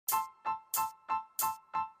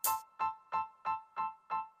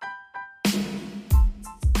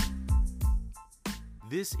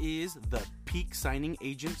This is the Peak Signing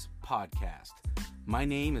Agents Podcast. My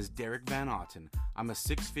name is Derek Van Otten. I'm a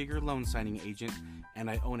six-figure loan signing agent, and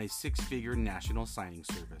I own a six-figure national signing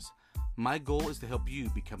service. My goal is to help you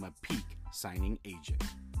become a peak signing agent.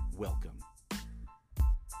 Welcome.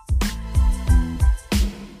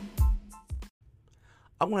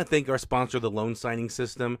 I want to thank our sponsor, the Loan Signing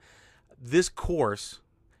System. This course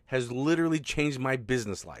has literally changed my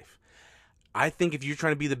business life. I think if you're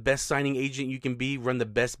trying to be the best signing agent you can be, run the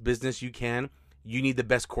best business you can, you need the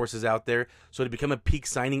best courses out there. So to become a peak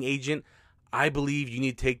signing agent, I believe you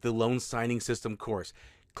need to take the Loan Signing System course.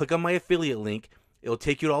 Click on my affiliate link. It'll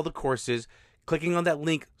take you to all the courses. Clicking on that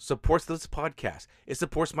link supports this podcast. It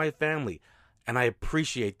supports my family. And I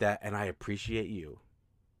appreciate that, and I appreciate you.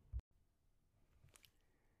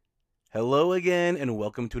 Hello again, and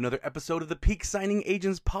welcome to another episode of the Peak Signing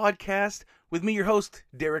Agents Podcast with me, your host,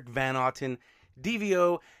 Derek Van Otten,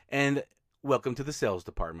 DVO, and welcome to the sales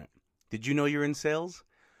department. Did you know you're in sales?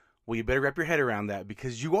 Well, you better wrap your head around that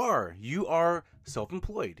because you are. You are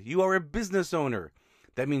self-employed. You are a business owner.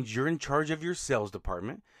 That means you're in charge of your sales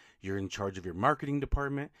department. You're in charge of your marketing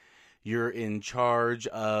department. You're in charge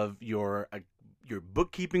of your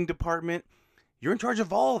bookkeeping department. You're in charge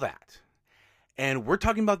of all that. And we're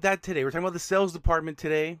talking about that today. We're talking about the sales department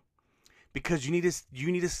today because you need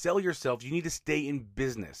to sell yourself. You need to stay in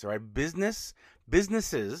business, all right?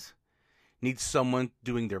 Businesses need someone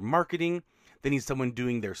doing their marketing. They need someone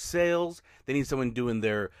doing their sales. They need someone doing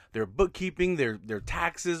their bookkeeping, their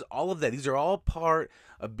taxes, all of that. These are all part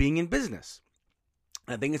of being in business.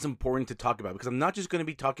 And I think it's important to talk about because I'm not just going to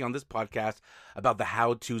be talking on this podcast about the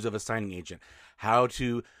how-tos of a signing agent, how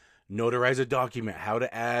to notarize a document, how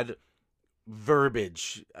to add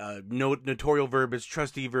verbiage, notarial verbiage,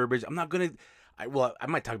 trustee verbiage. I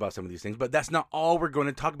might talk about some of these things, but that's not all we're going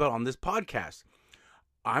to talk about on this podcast.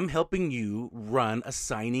 I'm helping you run a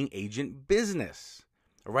signing agent business.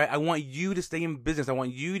 All right. I want you to stay in business. I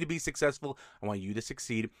want you to be successful. I want you to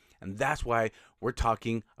succeed. And that's why we're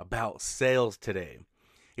talking about sales today.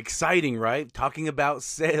 Exciting, right? Talking about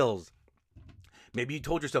sales. Maybe you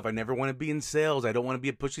told yourself, I never want to be in sales. I don't want to be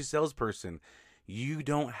a pushy salesperson. You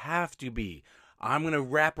don't have to be. I'm going to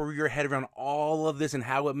wrap your head around all of this and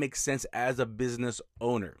how it makes sense as a business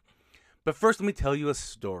owner. But first, let me tell you a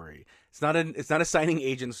story. It's not a signing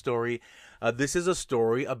agent story. This is a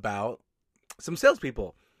story about some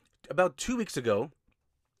salespeople. About 2 weeks ago,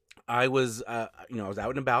 I was out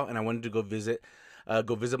and about, and I wanted to go visit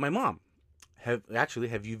my mom. Have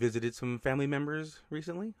you visited some family members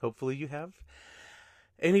recently? Hopefully, you have.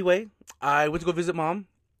 Anyway, I went to go visit mom.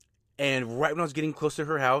 And right when I was getting close to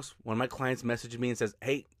her house, one of my clients messaged me and says,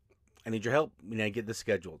 "Hey, I need your help. We need to get this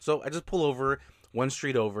scheduled." So I just pull over, one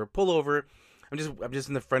street over, I'm just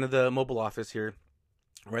in the front of the mobile office here,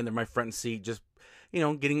 right in my front seat, just,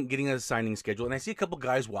 getting a signing schedule. And I see a couple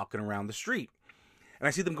guys walking around the street. And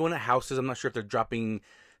I see them going to houses. I'm not sure if they're dropping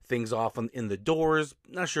things off in the doors.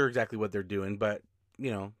 Not sure exactly what they're doing, but,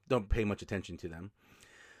 don't pay much attention to them.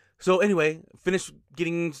 So anyway, finish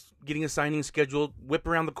getting a signing scheduled, whip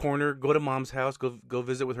around the corner, go to mom's house, go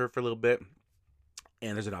visit with her for a little bit,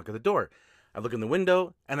 and there's a knock at the door. I look in the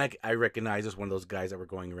window, and I recognize it's one of those guys that were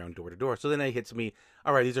going around door to door. So then it hits me,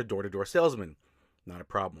 all right, these are door-to-door salesmen. Not a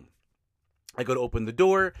problem. I go to open the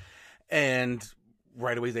door, and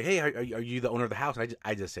right away they say, "Hey, are you the owner of the house?" And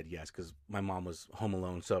I just said yes because my mom was home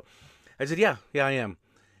alone. So I said, yeah, I am.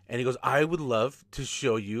 And he goes, "I would love to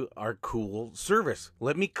show you our cool service.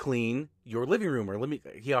 Let me clean your living room,"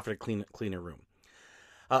 he offered to clean a room.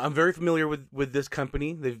 I'm very familiar with this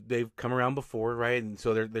company. They've come around before, right? And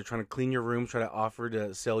so they're trying to clean your room, try to offer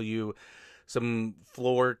to sell you some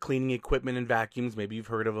floor cleaning equipment and vacuums. Maybe you've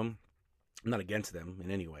heard of them. I'm not against them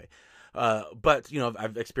in any way. But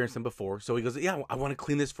I've experienced them before. So he goes, "Yeah, I want to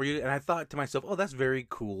clean this for you." And I thought to myself, "Oh, that's very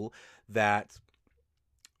cool that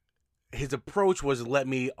his approach was, let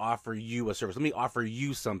me offer you a service. Let me offer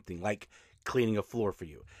you something like cleaning a floor for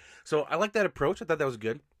you." So I like that approach. I thought that was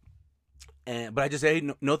good. But I just say,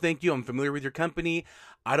 no, thank you. I'm familiar with your company.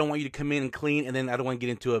 I don't want you to come in and clean. And then I don't want to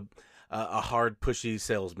get into a hard, pushy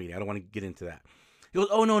sales meeting. I don't want to get into that. He goes,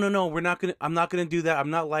 "Oh, no. I'm not going to do that. I'm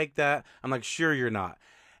not like that." I'm like, "Sure, you're not."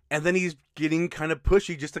 And then he's getting kind of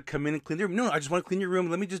pushy just to come in and clean your room. "No, I just want to clean your room.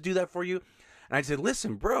 Let me just do that for you." And I said,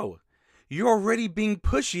 "Listen, bro, you're already being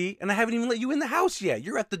pushy, and I haven't even let you in the house yet.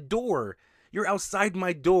 You're at the door. You're outside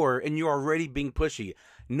my door, and you're already being pushy.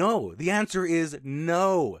 No, the answer is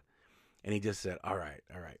no." And he just said, all right.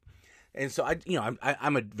 And so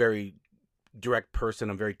I'm a very direct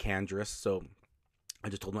person. I'm very candorous, so I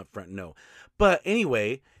just told him up front no. But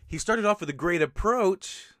anyway, he started off with a great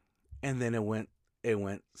approach, and then it went it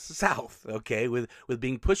went south, okay, with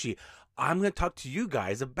being pushy. I'm going to talk to you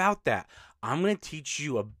guys about that. I'm going to teach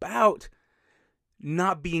you about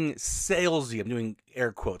not being salesy. I'm doing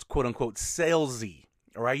air quotes, quote unquote, salesy.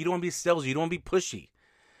 All right. You don't want to be salesy. You don't want to be pushy.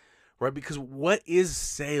 Right. Because what is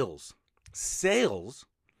sales? Sales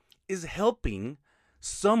is helping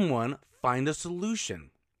someone find a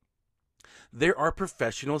solution. There are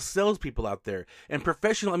professional salespeople out there. And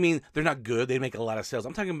professional, I mean, they're not good. They make a lot of sales.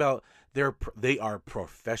 I'm talking about they are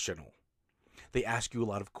professional. They ask you a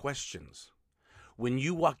lot of questions. When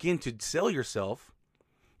you walk in to sell yourself,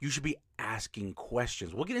 you should be asking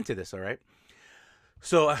questions. We'll get into this, all right?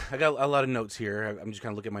 So I got a lot of notes here. I'm just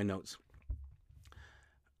going to look at my notes.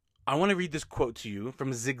 I want to read this quote to you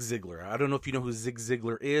from Zig Ziglar. I don't know if you know who Zig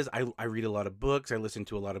Ziglar is. I read a lot of books. I listen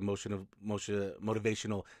to a lot of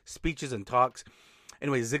motivational speeches and talks.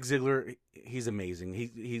 Anyway, Zig Ziglar, he's amazing.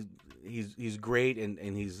 He's great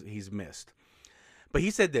and he's missed. But he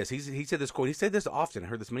said this. He said this quote. He said this often. I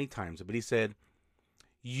heard this many times. But he said,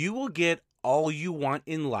 "You will get all you want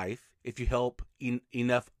in life if you help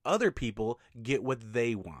enough other people get what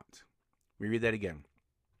they want." Let me read that again.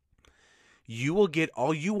 You will get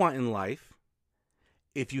all you want in life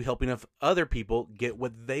if you help enough other people get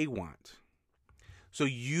what they want. So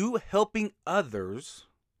you helping others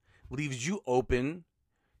leaves you open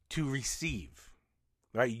to receive.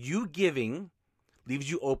 Right? You giving leaves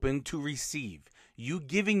you open to receive. You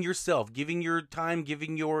giving yourself, giving your time,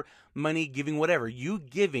 giving your money, giving whatever. You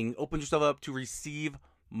giving opens yourself up to receive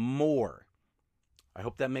more. I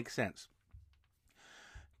hope that makes sense.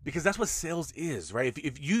 Because that's what sales is, right?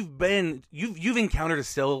 If you've encountered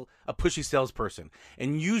a pushy salesperson,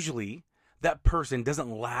 and usually that person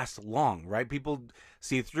doesn't last long, right? People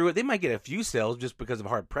see through it. They might get a few sales just because of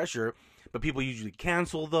hard pressure, but people usually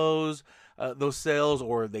cancel those sales,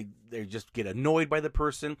 or they just get annoyed by the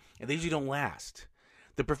person, and they usually don't last.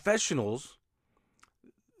 The professionals,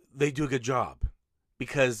 they do a good job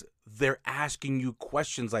because they're asking you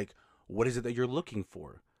questions like, what is it that you're looking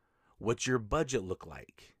for? What's your budget look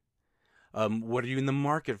like? What are you in the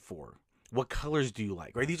market for? What colors do you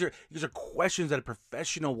like? Right? These are questions that a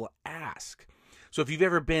professional will ask. So if you've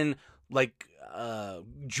ever been like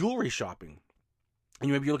jewelry shopping, and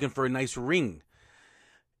you maybe you're looking for a nice ring,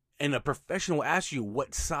 and a professional will ask you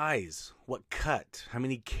what size, what cut, how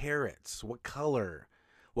many carats, what color,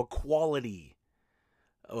 what quality,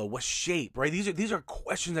 what shape, right? These are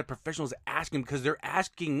questions that professionals are asking because they're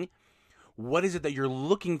asking, what is it that you're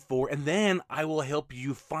looking for? And then I will help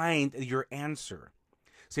you find your answer.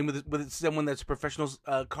 Same with someone that's a professional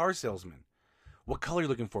car salesman. What color are you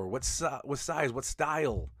looking for? What size? What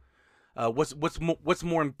style? What's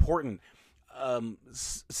more important?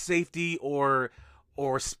 Safety or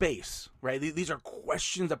space, right? These are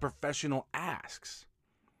questions that professional asks.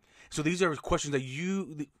 So these are questions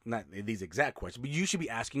that not these exact questions, but you should be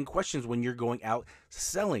asking questions when you're going out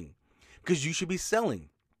selling, because you should be selling.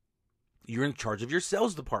 You're in charge of your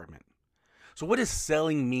sales department. So what does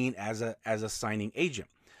selling mean as a signing agent?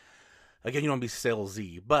 Again, you don't want to be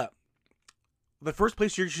salesy, but the first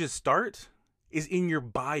place you should start is in your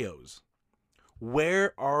bios.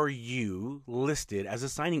 Where are you listed as a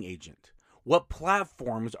signing agent? What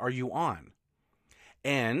platforms are you on?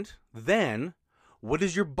 And then, what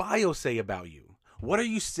does your bio say about you? What are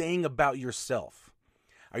you saying about yourself?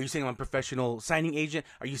 Are you saying I'm a professional signing agent?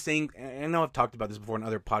 Are you saying, I know I've talked about this before in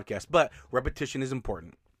other podcasts, but repetition is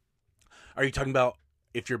important. Are you talking about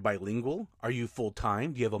if you're bilingual? Are you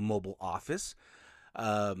full-time? Do you have a mobile office?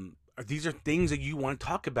 These are things that you want to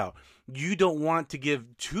talk about. You don't want to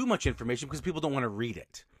give too much information because people don't want to read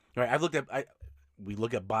it. Right? We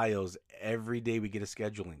look at bios every day we get a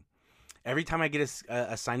scheduling. Every time I get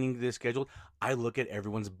a signing this scheduled, I look at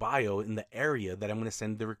everyone's bio in the area that I'm going to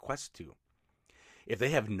send the request to. If they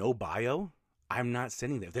have no bio, I'm not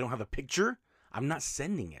sending it. If they don't have a picture, I'm not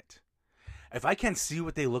sending it. If I can't see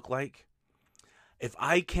what they look like, if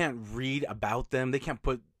I can't read about them, they can't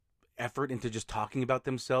put effort into just talking about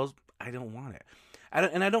themselves, I don't want it.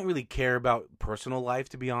 I don't really care about personal life,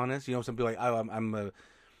 to be honest. You know, some people are like, oh,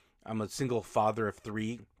 I'm a single father of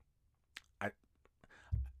 3.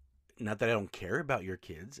 Not that I don't care about your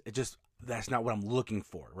kids. It just, that's not what I'm looking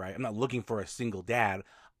for, right? I'm not looking for a single dad.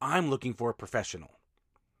 I'm looking for a professional.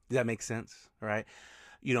 Does that make sense? Right?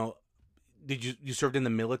 You know, did you served in the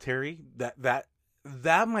military? That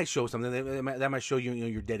might show something. That might show you,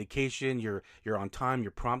 your dedication. You're on time. You're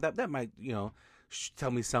prompt. That might,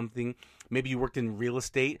 tell me something. Maybe you worked in real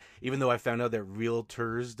estate, even though I found out that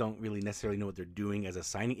realtors don't really necessarily know what they're doing as a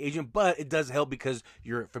signing agent, but it does help because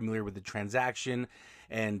you're familiar with the transaction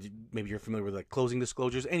and maybe you're familiar with like closing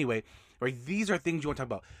disclosures. Anyway, right? These are things you want to talk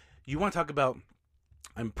about. You want to talk about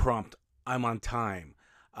I'm prompt. I'm on time.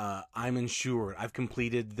 I'm insured. I've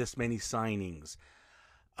completed this many signings.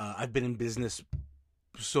 I've been in business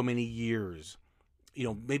so many years.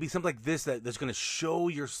 Maybe something like this that's going to show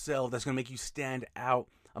yourself, that's going to make you stand out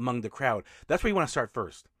among the crowd. That's where you want to start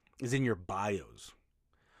first, is in your bios,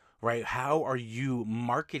 right? How are you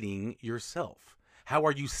marketing yourself? How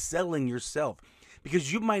are you selling yourself?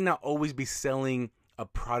 Because you might not always be selling a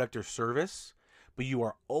product or service, but you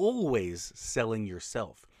are always selling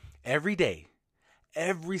yourself. Every day,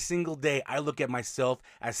 every single day, I look at myself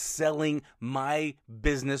as selling my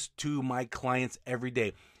business to my clients every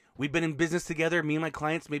day. We've been in business together, me and my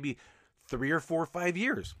clients, maybe 3 or 4 or 5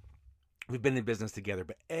 years. We've been in business together,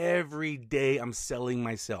 but every day I'm selling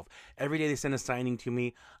myself. Every day they send a signing to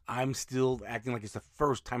me, I'm still acting like it's the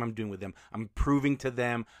first time I'm doing it with them. I'm proving to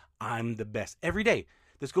them I'm the best. Every day.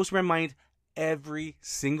 This goes through my mind every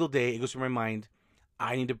single day. It goes through my mind.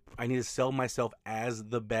 I need to sell myself as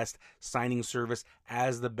the best signing service,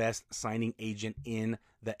 as the best signing agent in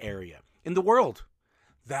the area, in the world.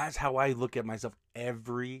 That's how I look at myself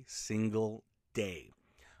every single day.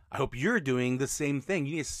 I hope you're doing the same thing.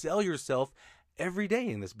 You need to sell yourself every day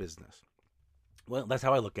in this business. Well, that's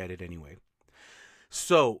how I look at it anyway.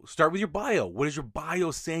 So start with your bio. What is your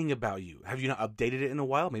bio saying about you? Have you not updated it in a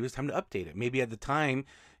while? Maybe it's time to update it. Maybe at the time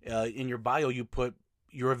in your bio you put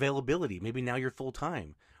your availability. Maybe now you're full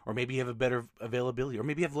time. Or maybe you have a better availability. Or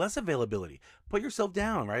maybe you have less availability. Put yourself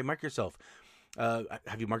down, right? Mark yourself.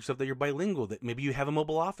 Have you marked yourself that you're bilingual? That maybe you have a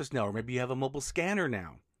mobile office now, or maybe you have a mobile scanner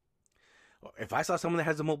now. If I saw someone that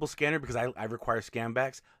has a mobile scanner, because I require scan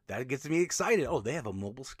backs, that gets me excited. Oh, they have a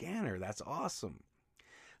mobile scanner. That's awesome.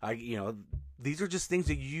 These are just things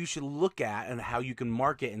that you should look at and how you can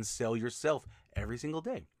market and sell yourself every single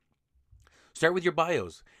day. Start with your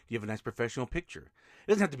bios. Do you have a nice professional picture? It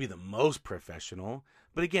doesn't have to be the most professional,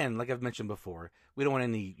 but again, like I've mentioned before, we don't want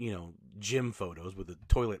any, gym photos with a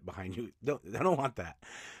toilet behind you. I don't want that.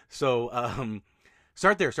 So,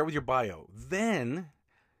 start there. Start with your bio. Then,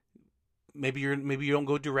 maybe you don't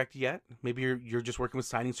go direct yet. Maybe you're just working with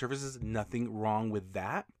signing services. Nothing wrong with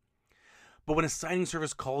that. But when a signing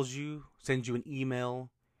service calls you, sends you an email,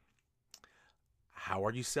 how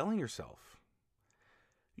are you selling yourself?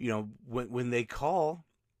 When they call,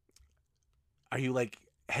 are you like,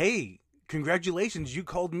 hey, congratulations, you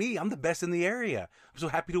called me. I'm the best in the area. I'm so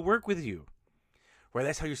happy to work with you. Right?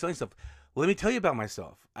 That's how you're selling stuff. Let me tell you about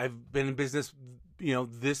myself. I've been in business,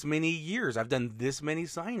 this many years. I've done this many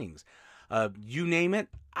signings. You name it,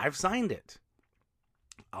 I've signed it.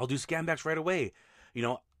 I'll do scan backs right away.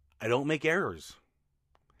 I don't make errors.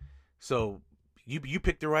 So you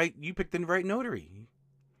picked the right notary.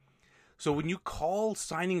 So when you call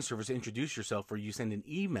signing service to introduce yourself, or you send an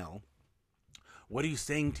email, what are you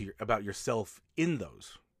saying about yourself in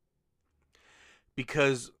those?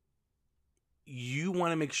 Because you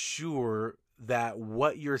want to make sure that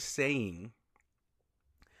what you're saying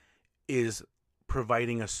is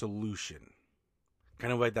providing a solution.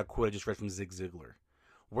 Kind of like that quote I just read from Zig Ziglar.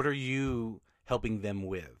 What are you helping them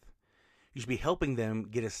with? You should be helping them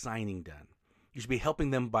get a signing done. You should be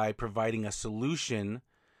helping them by providing a solution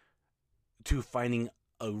to finding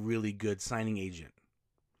a really good signing agent.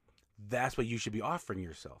 That's what you should be offering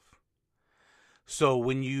yourself. So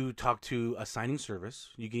when you talk to a signing service,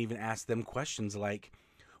 you can even ask them questions like,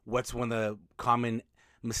 what's one of the common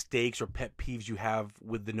mistakes or pet peeves you have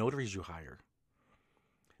with the notaries you hire?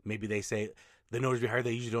 Maybe they say, the notaries we hire,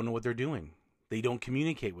 they usually don't know what they're doing. They don't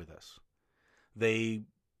communicate with us. They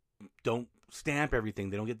don't stamp everything.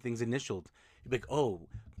 They don't get things initialed. You'd be like, oh,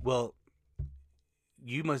 well,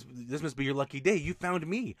 this must be your lucky day. You found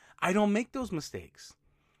me. I don't make those mistakes.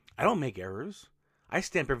 I don't make errors. I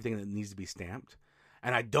stamp everything that needs to be stamped.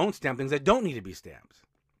 And I don't stamp things that don't need to be stamped.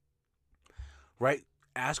 Right?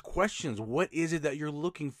 Ask questions. What is it that you're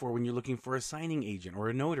looking for when you're looking for a signing agent or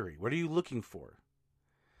a notary? What are you looking for?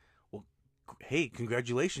 Well, hey,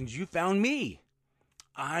 congratulations. You found me.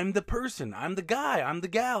 I'm the person. I'm the guy. I'm the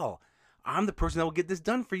gal. I'm the person that will get this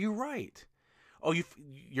done for you right. Oh,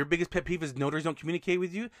 your biggest pet peeve is notaries don't communicate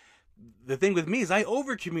with you? The thing with me is I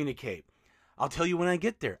over-communicate. I'll tell you when I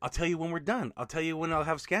get there. I'll tell you when we're done. I'll tell you when I'll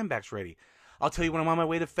have scan backs ready. I'll tell you when I'm on my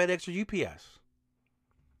way to FedEx or UPS.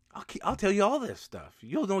 I'll tell you all this stuff.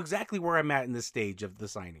 You'll know exactly where I'm at in this stage of the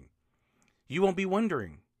signing. You won't be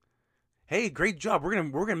wondering. Hey, great job. We're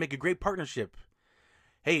gonna make a great partnership.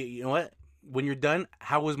 Hey, you know what? When you're done,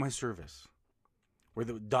 how was my service? Were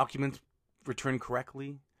the documents returned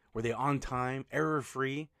correctly? Were they on time?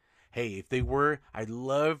 Error-free? Hey, if they were, I'd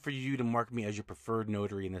love for you to mark me as your preferred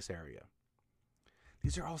notary in this area.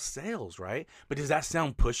 These are all sales, right? But does that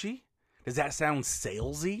sound pushy? Does that sound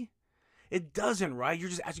salesy? It doesn't, right? You're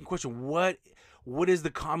just asking a question. What is the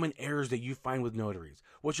common errors that you find with notaries?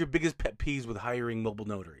 What's your biggest pet peeves with hiring mobile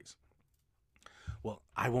notaries? Well,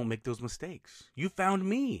 I won't make those mistakes. You found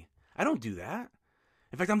me. I don't do that.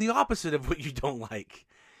 In fact, I'm the opposite of what you don't like.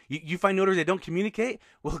 You find notaries that don't communicate?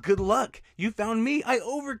 Well, good luck. You found me. I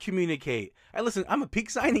over communicate. I'm a peak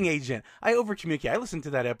signing agent. I over communicate. I listened to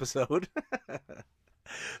that episode.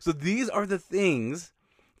 So these are the things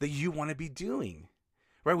that you want to be doing,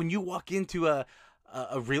 right? When you walk into a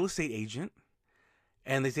real estate agent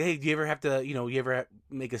and they say, hey, do you ever have to,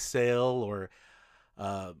 make a sale, or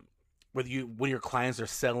when your clients are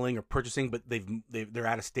selling or purchasing, but they're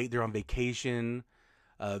out of state, they're on vacation,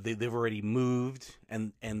 they've already moved,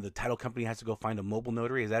 and the title company has to go find a mobile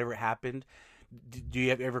notary. Has that ever happened? Do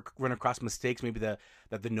you ever run across mistakes maybe that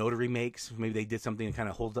the notary makes? Maybe they did something that kind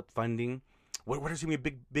of holds up funding. What are some of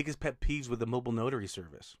your biggest pet peeves with the mobile notary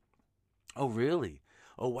service? Oh, really?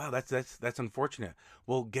 Oh, wow, that's unfortunate.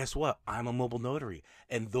 Well, guess what? I'm a mobile notary,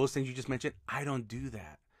 and those things you just mentioned, I don't do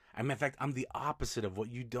that. In fact, I'm the opposite of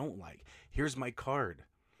what you don't like. Here's my card.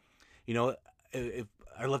 If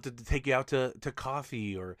I'd love to take you out to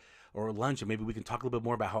coffee or lunch, and maybe we can talk a little bit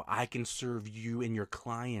more about how I can serve you and your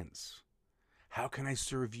clients. How can I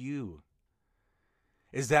serve you?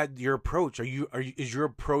 Is that your approach? Is your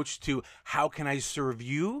approach to how can I serve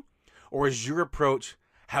you, or is your approach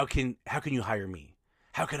how can you hire me?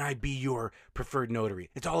 How can I be your preferred notary?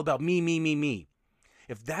 It's all about me, me, me, me.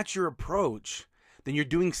 If that's your approach, then you're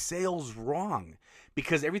doing sales wrong,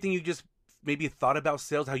 because everything you just maybe thought about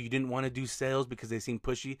sales, how you didn't want to do sales because they seem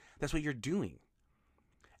pushy, that's what you're doing.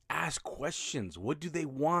 Ask questions. What do they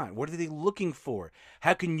want? What are they looking for?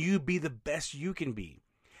 How can you be the best you can be?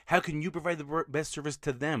 How can you provide the best service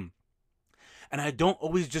to them? And I don't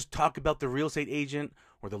always just talk about the real estate agent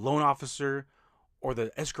or the loan officer or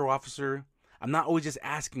the escrow officer. I'm not always just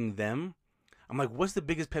asking them. I'm like, what's the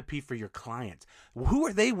biggest pet peeve for your clients? Who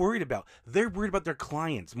are they worried about? They're worried about their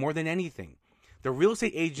clients more than anything. The real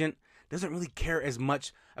estate agent doesn't really care as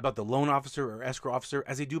much about the loan officer or escrow officer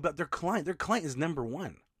as they do about their client. Their client is number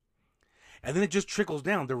one. And then it just trickles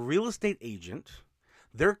down. The real estate agent,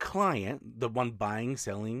 their client, the one buying,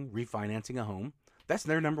 selling, refinancing a home, that's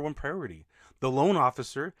their number one priority. The loan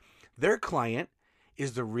officer, their client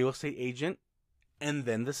is the real estate agent and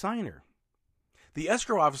then the signer. The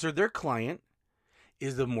escrow officer, their client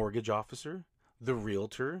is the mortgage officer, the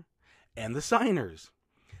realtor, and the signers.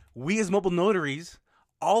 We as mobile notaries,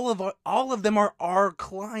 all of them are our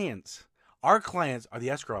clients. Our clients are the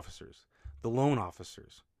escrow officers, the loan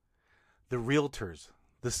officers, the realtors,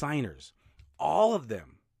 the signers. All of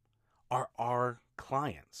them are our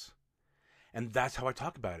clients. And that's how I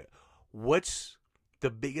talk about it. What's the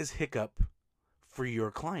biggest hiccup for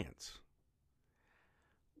your clients?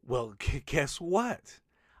 Well, guess what?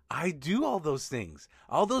 I do all those things.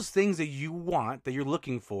 All those things that you want, that you're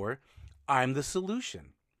looking for, I'm the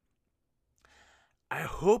solution. I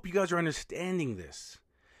hope you guys are understanding this.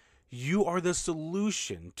 You are the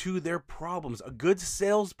solution to their problems. A good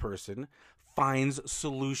salesperson finds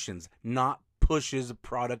solutions, not pushes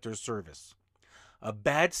product or service. A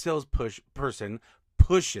bad salesperson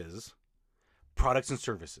pushes products and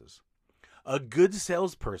services. A good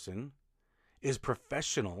salesperson is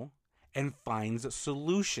professional and finds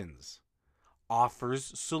solutions,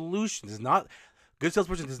 offers solutions. Good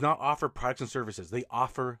salesperson does not offer products and services. They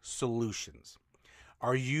offer solutions.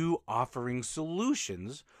 Are you offering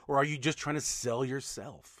solutions, or are you just trying to sell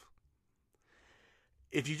yourself?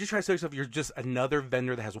 If you just try to sell yourself, you're just another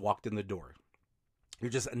vendor that has walked in the door. You're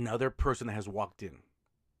just another person that has walked in.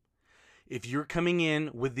 If you're coming in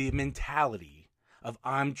with the mentality of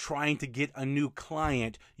I'm trying to get a new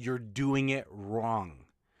client, you're doing it wrong.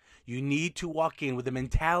 You need to walk in with the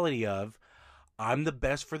mentality of I'm the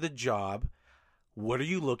best for the job. What are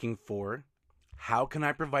you looking for? How can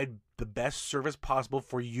I provide the best service possible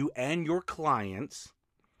for you and your clients?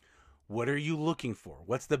 What are you looking for?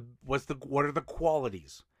 What are the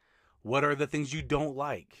qualities? What are the things you don't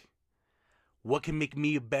like? What can make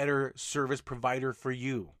me a better service provider for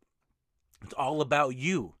you? It's all about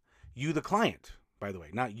you. You, the client, by the way,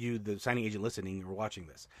 not you, the signing agent listening or watching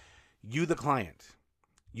this. You, the client.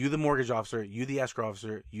 You, the mortgage officer. You, the escrow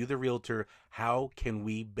officer. You, the realtor. How can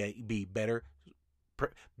we be better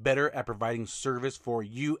at providing service for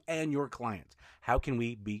you and your clients? How can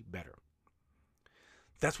we be better?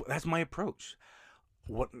 That's my approach.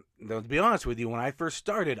 To be honest with you, when I first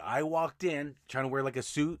started, I walked in trying to wear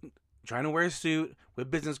a suit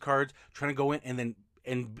with business cards, trying to go in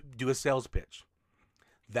and do a sales pitch.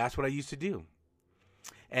 That's what I used to do.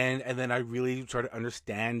 And then I really started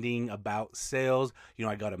understanding about sales.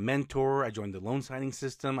 I got a mentor. I joined the loan signing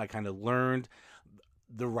system. I kind of learned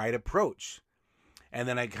the right approach. And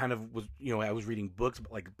then I kind of was, I was reading books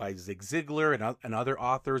like by Zig Ziglar and other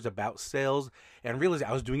authors about sales, and realized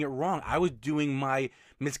I was doing it wrong. I was doing my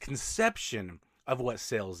misconception of what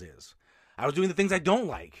sales is. I was doing the things I don't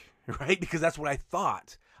like, right? Because that's what I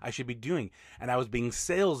thought I should be doing. And I was being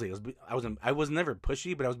salesy. I was never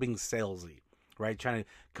pushy, but I was being salesy, right? Trying to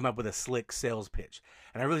come up with a slick sales pitch.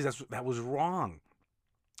 And I realized that was wrong.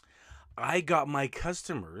 I got my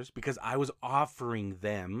customers because I was offering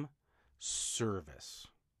them service.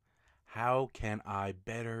 How can I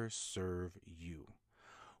better serve you?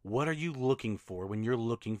 What are you looking for when you're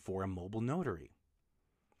looking for a mobile notary?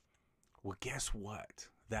 Well, guess what?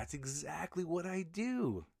 That's exactly what I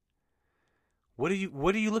do. What are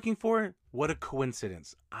you looking for? What a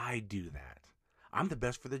coincidence. I do that. I'm the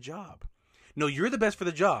best for the job. No, you're the best for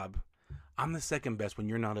the job. I'm the second best when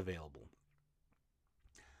you're not available.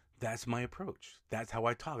 That's my approach. That's how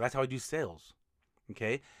I talk. That's how I do sales.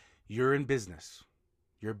 Okay? You're in business.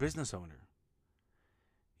 You're a business owner.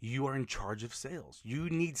 You are in charge of sales. You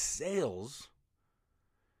need sales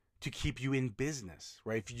to keep you in business,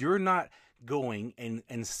 right? If you're not going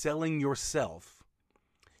and selling yourself,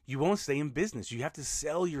 you won't stay in business. You have to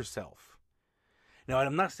sell yourself. Now,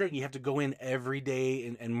 I'm not saying you have to go in every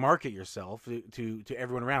day and market yourself to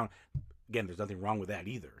everyone around. Again, there's nothing wrong with that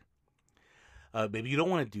either. Maybe you don't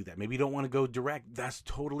want to do that. Maybe you don't want to go direct. That's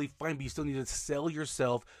totally fine, but you still need to sell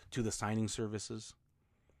yourself to the signing services.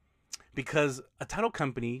 Because a title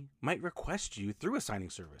company might request you through a signing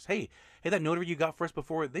service. Hey, that notary you got for us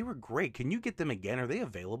before, they were great. Can you get them again? Are they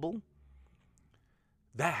available?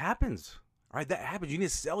 That happens. All right, that happens. You need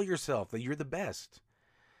to sell yourself that you're the best.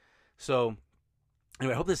 So,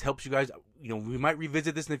 anyway, I hope this helps you guys. We might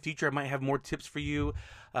revisit this in the future. I might have more tips for you,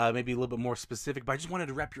 maybe a little bit more specific. But I just wanted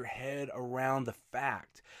to wrap your head around the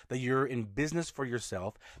fact that you're in business for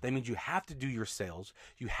yourself. That means you have to do your sales.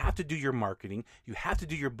 You have to do your marketing. You have to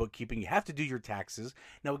do your bookkeeping. You have to do your taxes.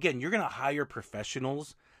 Now, again, you're going to hire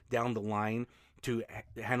professionals down the line to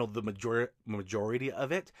handle the majority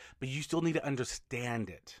of it. But you still need to understand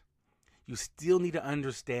it. You still need to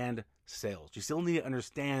understand sales. You still need to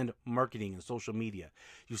understand marketing and social media.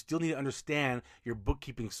 You still need to understand your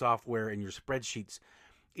bookkeeping software and your spreadsheets.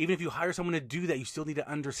 Even if you hire someone to do that, you still need to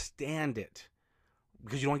understand it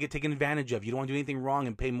because you don't want to get taken advantage of. You don't want to do anything wrong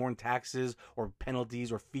and pay more in taxes or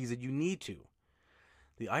penalties or fees that you need to.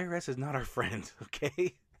 The IRS is not our friend,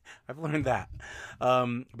 okay? I've learned that.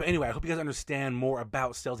 But anyway, I hope you guys understand more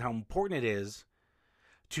about sales, how important it is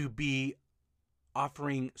to be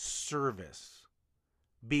offering service,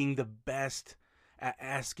 being the best at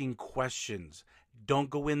asking questions. Don't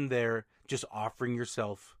go in there just offering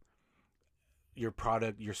yourself, your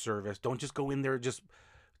product, your service. Don't just go in there just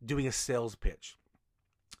doing a sales pitch.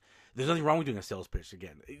 There's nothing wrong with doing a sales pitch.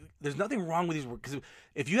 Again, there's nothing wrong with these words, because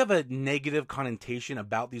if you have a negative connotation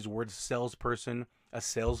about these words, salesperson, a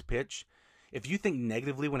sales pitch, if you think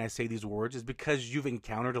negatively when I say these words, it's because you've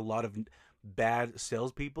encountered a lot of bad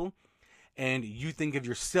salespeople, and you think of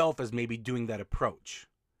yourself as maybe doing that approach,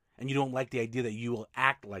 and you don't like the idea that you will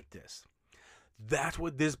act like this. That's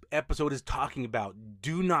what this episode is talking about.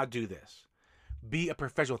 Do not do this. Be a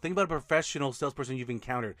professional. Think about a professional salesperson you've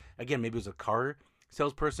encountered. Again, maybe it was a car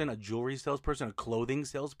salesperson, a jewelry salesperson, a clothing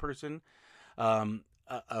salesperson, an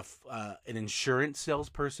insurance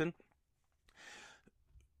salesperson.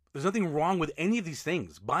 There's nothing wrong with any of these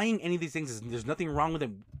things. Buying any of these things, there's nothing wrong with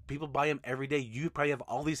them. People buy them every day. You probably have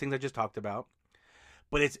all these things I just talked about.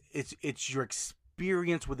 But it's your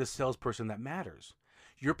experience with the salesperson that matters.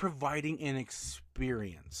 You're providing an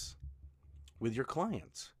experience with your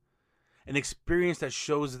clients. An experience that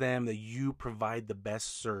shows them that you provide the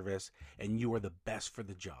best service and you are the best for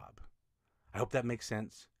the job. I hope that makes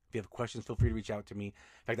sense. If you have questions, feel free to reach out to me. In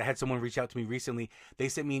fact, I had someone reach out to me recently. They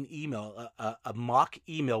sent me an email, a mock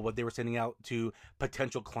email, what they were sending out to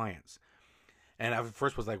potential clients. And I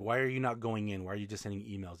first was like, why are you not going in? Why are you just sending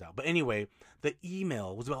emails out? But anyway, the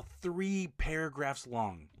email was about 3 paragraphs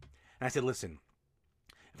long. And I said, listen,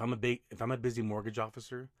 if I'm a busy mortgage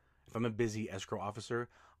officer, if I'm a busy escrow officer,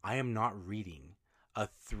 I am not reading a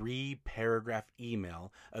 3-paragraph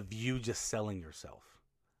email of you just selling yourself.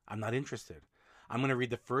 I'm not interested. I'm going to read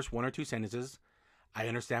the first 1 or 2 sentences. I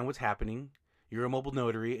understand what's happening. You're a mobile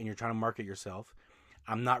notary and you're trying to market yourself.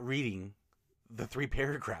 I'm not reading the 3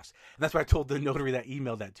 paragraphs. And that's why I told the notary that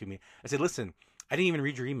emailed that to me. I said, listen, I didn't even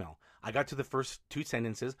read your email. I got to the first 2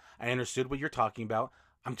 sentences. I understood what you're talking about.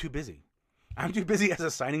 I'm too busy. I'm too busy as a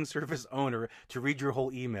signing service owner to read your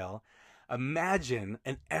whole email. Imagine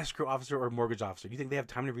an escrow officer or mortgage officer. You think they have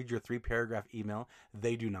time to read your 3-paragraph email?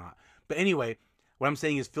 They do not. But anyway, what I'm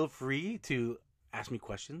saying is feel free to ask me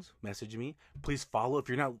questions, message me. Please follow if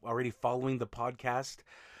you're not already following the podcast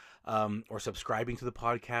or subscribing to the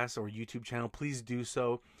podcast or YouTube channel. Please do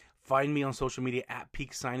so. Find me on social media at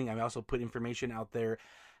Peak Signing. I also put information out there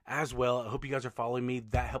as well. I hope you guys are following me.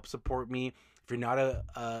 That helps support me. If you're not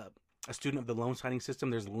a student of the loan signing system,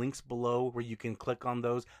 there's links below where you can click on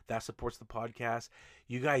those. That supports the podcast.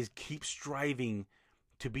 You guys keep striving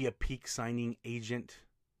to be a Peak Signing agent.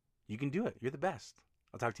 You can do it. You're the best.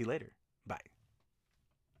 I'll talk to you later. Bye.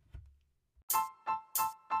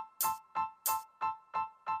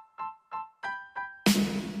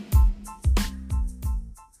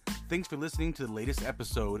 Thanks for listening to the latest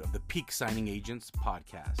episode of the Peak Signing Agents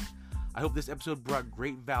podcast. I hope this episode brought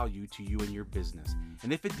great value to you and your business.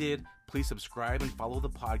 And if it did, please subscribe and follow the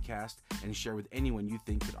podcast and share with anyone you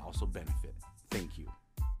think could also benefit. Thank you.